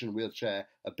motivation wheelchair,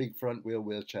 a big front wheel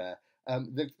wheelchair.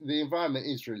 The environment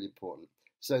is really important.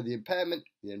 So the impairment,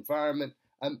 the environment,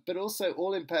 but also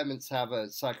all impairments have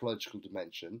a psychological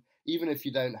dimension, even if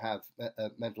you don't have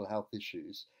mental health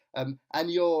issues.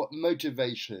 And your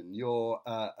motivation, your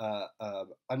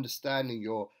understanding,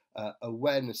 your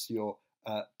awareness, your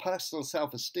personal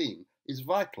self-esteem is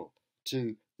vital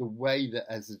to the way that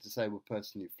as a disabled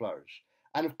person you flourish.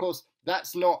 And of course,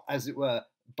 that's not, as it were,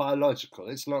 biological.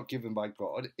 It's not given by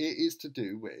God. It is to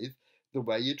do with the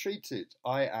way you're treated.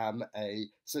 I am a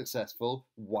successful,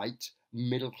 white,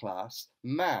 middle-class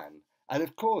man. And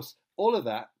of course, all of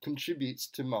that contributes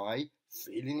to my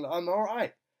feeling that I'm all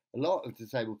right. A lot of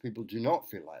disabled people do not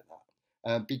feel like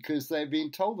that because they've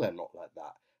been told they're not like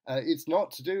that. It's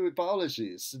not to do with biology.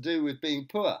 It's to do with being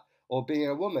poor or being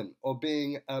a woman or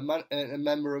being a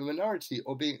member of a minority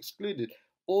or being excluded.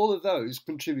 All of those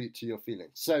contribute to your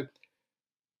feelings. So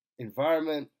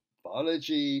environment,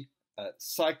 biology,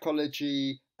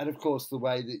 psychology, and of course the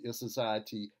way that your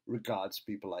society regards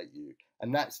people like you.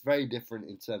 And that's very different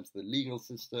in terms of the legal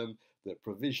system, the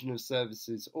provision of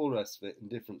services, all the rest of it in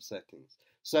different settings.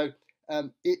 So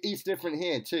it is different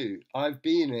here too. I've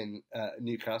been in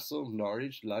Newcastle,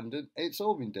 Norwich, London. It's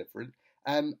all been different.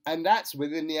 And that's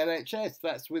within the NHS.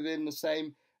 That's within the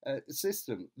same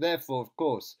system. Therefore, of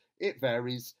course, it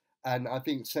varies. And I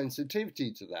think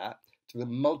sensitivity to that, to the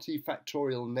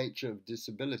multifactorial nature of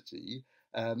disability,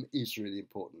 is really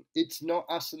important. It's not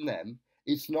us and them.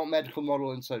 It's not medical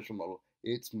model and social model.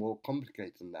 It's more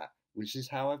complicated than that, which is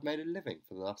how I've made a living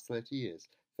for the last 30 years.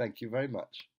 Thank you very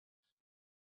much.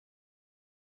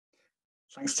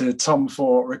 Thanks to Tom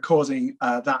for recording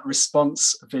that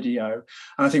response video.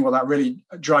 And I think what that really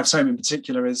drives home in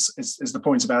particular is the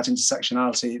point about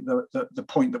intersectionality, the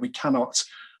point that we cannot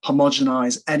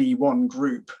homogenize any one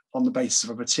group on the basis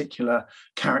of a particular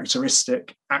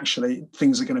characteristic. Actually,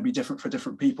 things are going to be different for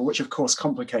different people, which of course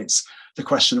complicates the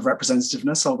question of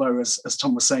representativeness. Although, as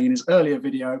Tom was saying in his earlier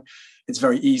video, it's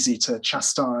very easy to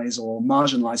chastise or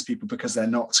marginalize people because they're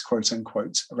not, quote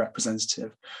unquote,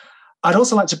 representative. I'd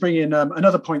also like to bring in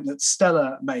another point that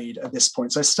Stella made at this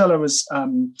point. So Stella was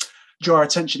draw our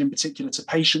attention in particular to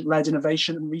patient-led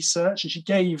innovation and research. And she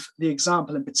gave the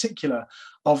example in particular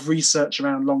of research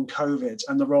around long COVID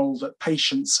and the role that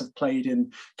patients have played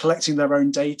in collecting their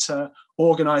own data,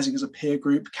 organising as a peer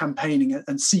group, campaigning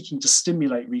and seeking to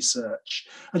stimulate research.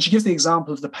 And she gives the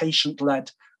example of the patient-led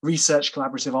research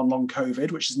collaborative on long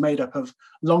COVID, which is made up of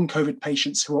long COVID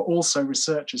patients who are also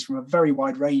researchers from a very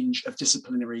wide range of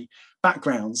disciplinary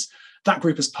backgrounds. That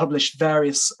group has published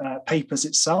various papers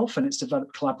itself, and it's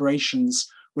developed collaborations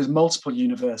with multiple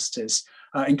universities,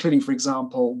 including, for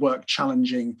example, work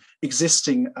challenging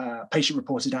existing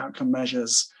patient-reported outcome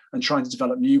measures and trying to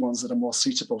develop new ones that are more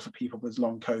suitable for people with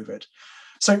long COVID.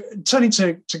 So turning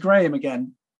to Graham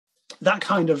again, that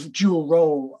kind of dual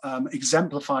role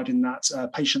exemplified in that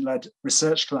patient-led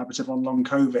research collaborative on long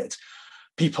COVID,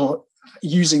 people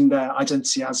using their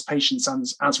identity as patients and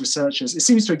as researchers, it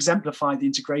seems to exemplify the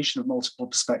integration of multiple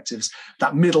perspectives,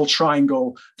 that middle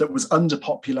triangle that was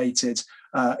underpopulated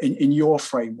in your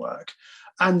framework.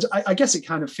 And I guess it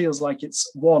kind of feels like it's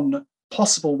one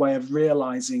possible way of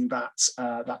realizing that,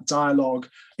 that dialogue,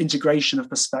 integration of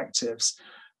perspectives.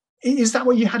 Is that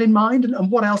what you had in mind? And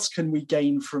what else can we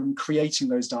gain from creating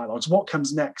those dialogues? What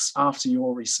comes next after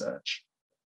your research?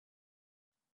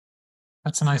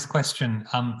 That's a nice question.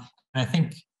 And I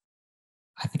think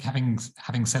having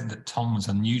said that Tom was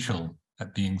unusual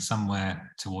at being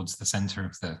somewhere towards the center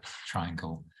of the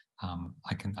triangle,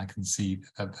 I can see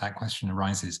that question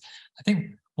arises. I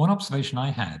think one observation I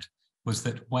had was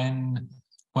that when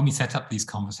we set up these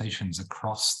conversations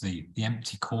across the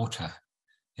empty quarter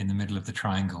in the middle of the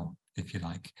triangle, if you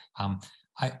like,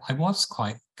 I was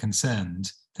quite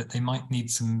concerned that they might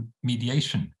need some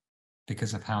mediation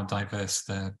because of how diverse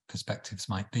the perspectives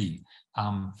might be,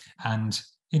 and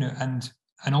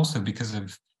also because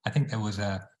of, I think there was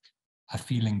a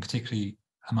feeling, particularly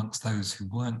amongst those who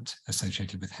weren't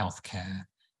associated with healthcare,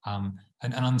 an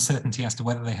uncertainty as to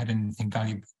whether they had anything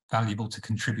valuable to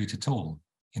contribute at all.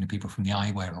 People from the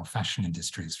eyewear or fashion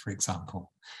industries, for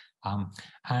example.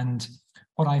 And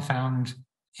what I found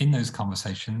in those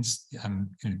conversations,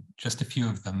 just a few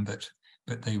of them, but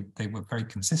they were very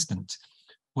consistent,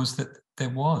 was that there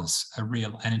was a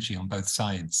real energy on both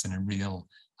sides and a real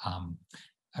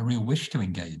wish to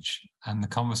engage. And the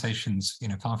conversations,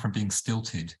 far from being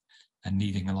stilted and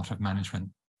needing a lot of management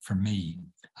from me,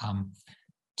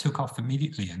 took off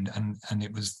immediately. And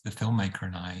it was the filmmaker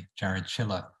and I, Jared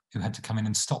Schiller, who had to come in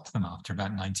and stop them after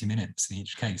about 90 minutes in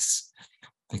each case,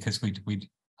 because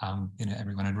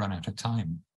everyone had run out of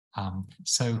time.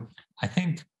 So I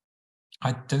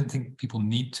don't think people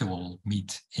need to all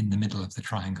meet in the middle of the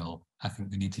triangle. I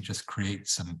think we need to just create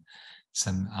some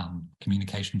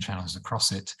communication channels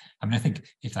across it. I mean, I think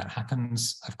if that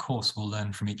happens, of course, we'll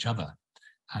learn from each other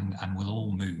and we'll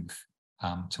all move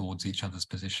towards each other's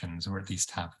positions, or at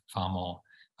least have far more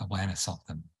awareness of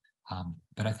them.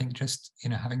 But I think just,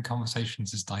 having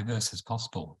conversations as diverse as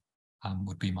possible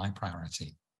would be my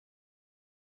priority.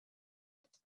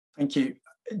 Thank you.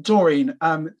 Doreen,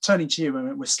 turning to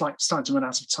you, we're starting to run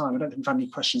out of time. I don't think we've had any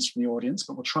questions from the audience,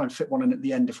 but we'll try and fit one in at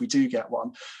the end if we do get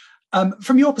one.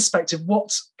 From your perspective,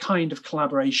 what kind of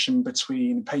collaboration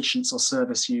between patients or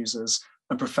service users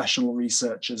and professional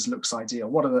researchers looks ideal?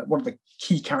 What are the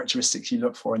key characteristics you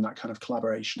look for in that kind of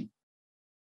collaboration?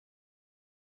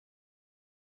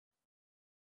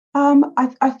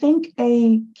 I think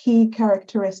a key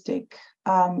characteristic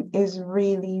is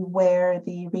really where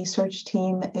the research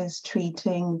team is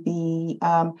treating the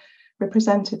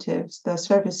representatives, the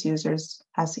service users,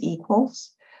 as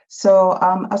equals. So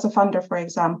as a funder, for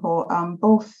example,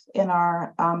 both in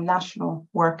our national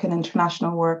work and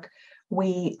international work,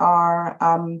 we are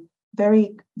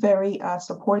very, very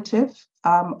supportive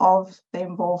of the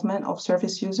involvement of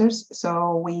service users.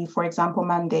 So we, for example,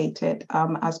 mandated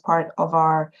as part of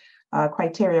our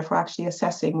criteria for actually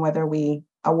assessing whether we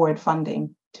award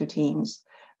funding to teams.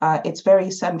 It's very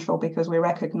central because we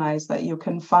recognize that you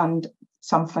can fund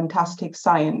some fantastic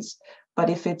science, but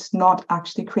if it's not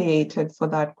actually created for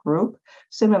that group,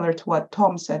 similar to what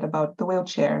Tom said about the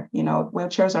wheelchair,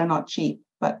 wheelchairs are not cheap,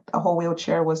 but a whole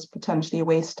wheelchair was potentially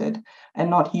wasted and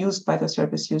not used by the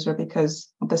service user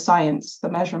because the science,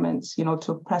 the measurements,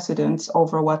 took precedence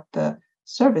over what the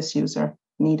service user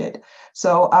needed.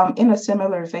 So in a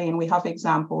similar vein, we have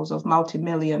examples of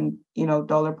multi-million,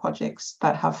 dollar projects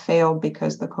that have failed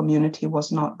because the community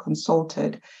was not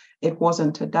consulted. It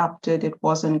wasn't adapted. It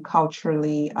wasn't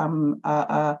culturally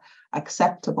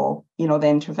acceptable, the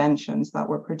interventions that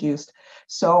were produced.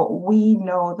 So we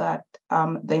know that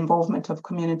the involvement of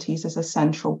communities is a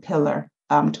central pillar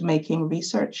to making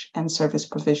research and service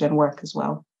provision work as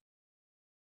well.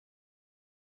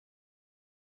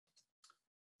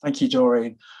 Thank you,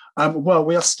 Doreen. Well,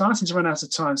 we are starting to run out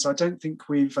of time, so I don't think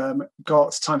we've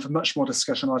got time for much more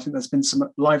discussion. I think there's been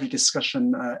some lively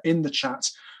discussion in the chat.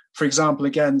 For example,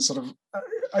 again, sort of,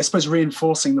 I suppose,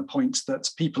 reinforcing the point that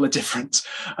people are different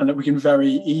and that we can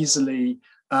very easily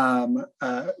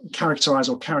characterize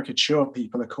or caricature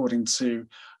people according to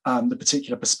the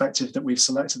particular perspective that we've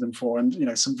selected them for.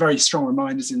 And, some very strong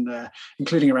reminders in there,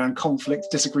 including around conflict,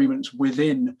 disagreement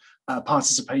within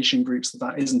participation groups,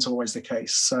 that isn't always the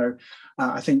case. So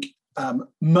I think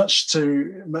much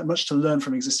to learn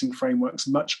from existing frameworks,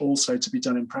 much also to be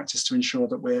done in practice to ensure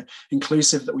that we're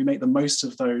inclusive, that we make the most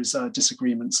of those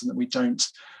disagreements, and that we don't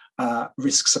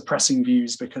risk suppressing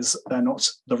views because they're not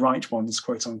the right ones,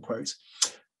 quote unquote.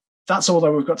 That's all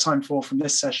that we've got time for from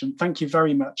this session. Thank you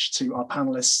very much to our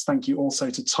panelists. Thank you also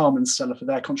to Tom and Stella for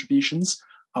their contributions.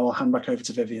 I will hand back over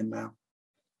to Vivian now.